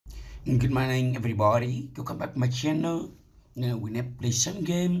Good morning, everybody. Welcome back to my channel. Now we need to play some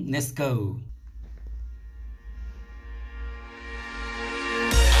game. Let's go.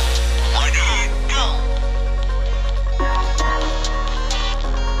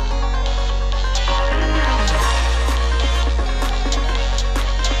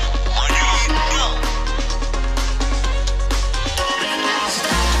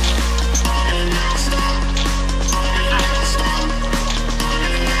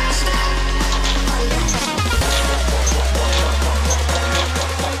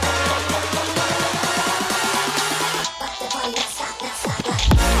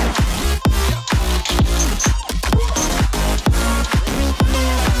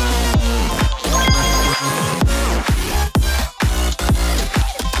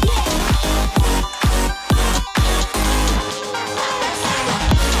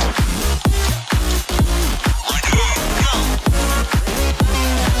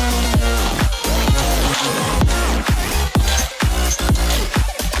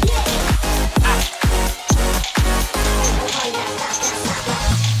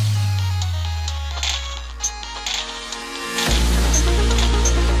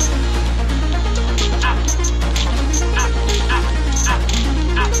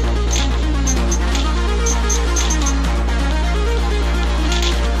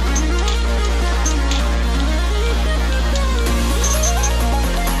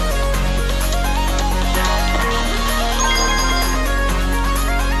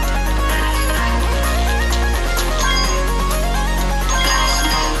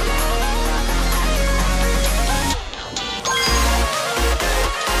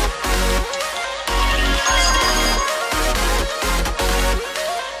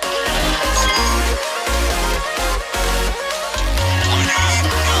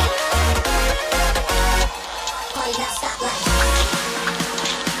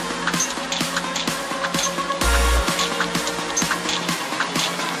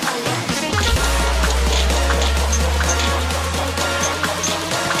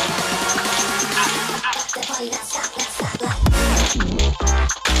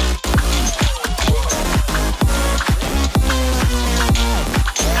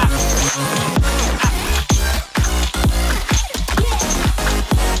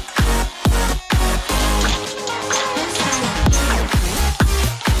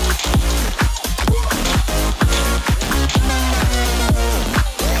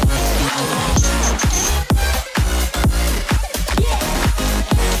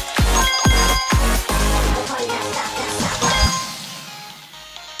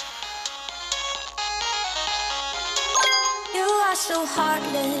 So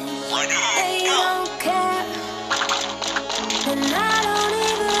heartless, and you don't care. And I don't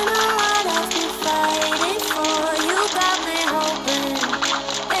even know what I've been fighting for. You got me hoping,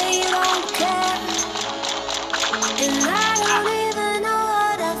 and you don't care. And I don't even know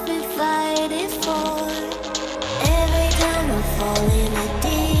what I've been fighting for. Every time I fall in the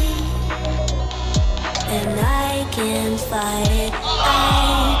deep, and I can't fight it,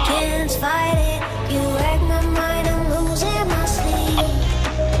 I can't fight it. You wreck my mind, I'm losing my sleep.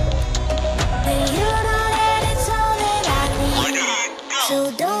 And you know that it's all that I need. So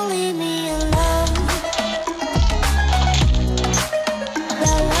don't leave me alone.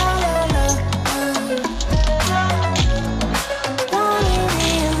 La la la la. Don't leave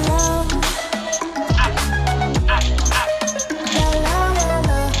me alone. La la la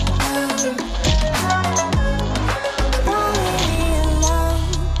la. Don't leave me alone.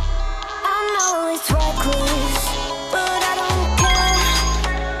 I know it's reckless, but I don't care.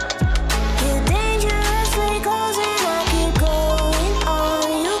 You're dangerously close and I keep going on.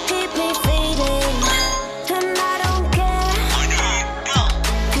 You keep me fading, and I don't care.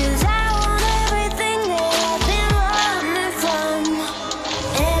 'Cause I want everything that I've been running from.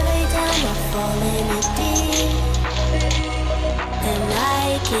 Every time I fall in it deep, and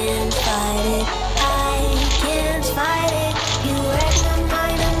I can't fight it, I can't fight it. You wreck my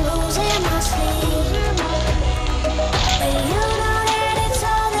mind, I'm losing my sleep. And you know that it's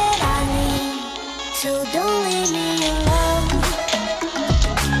all that I need. So don't leave me alone.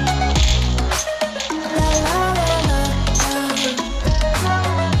 La la la la.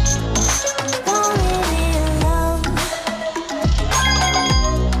 Don't leave me alone.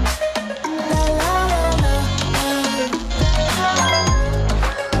 La la la la.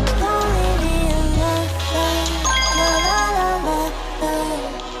 Don't leave me alone. La la la la.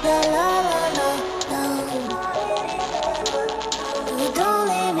 La la